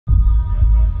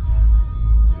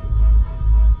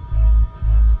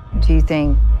Do you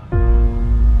think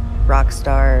rock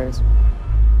stars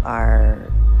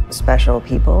are special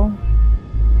people?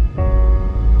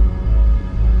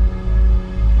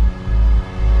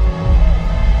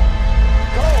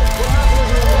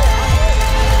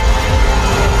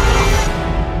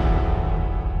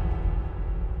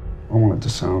 I want it to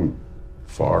sound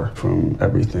far from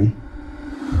everything.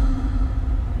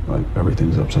 Like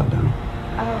everything's upside down.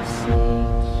 I'll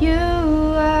seek you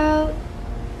out,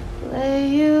 lay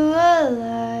you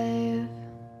alive.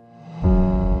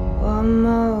 One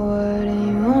more word and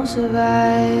you won't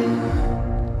survive.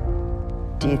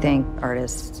 Do you think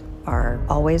artists are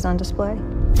always on display?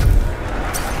 I'm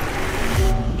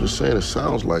just saying, it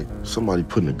sounds like somebody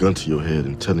putting a gun to your head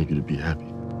and telling you to be happy.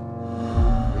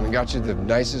 We got you the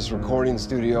nicest recording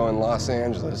studio in Los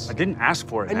Angeles. I didn't ask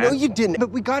for it, I man. know you didn't,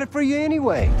 but we got it for you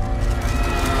anyway.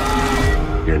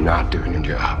 You're not doing your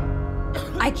job.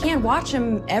 I can't watch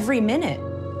him every minute.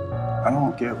 I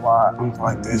don't get why I'm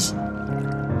like this.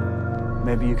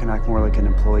 Maybe you can act more like an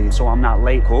employee so I'm not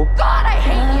late, cool? God, I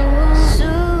hate you! I won't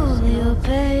soothe your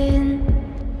pain.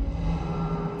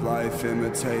 Life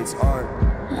imitates art.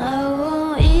 I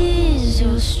won't ease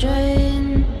your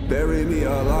strain. Bury me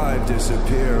alive,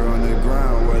 disappear on the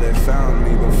ground where they found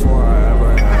me before I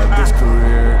ever had this career.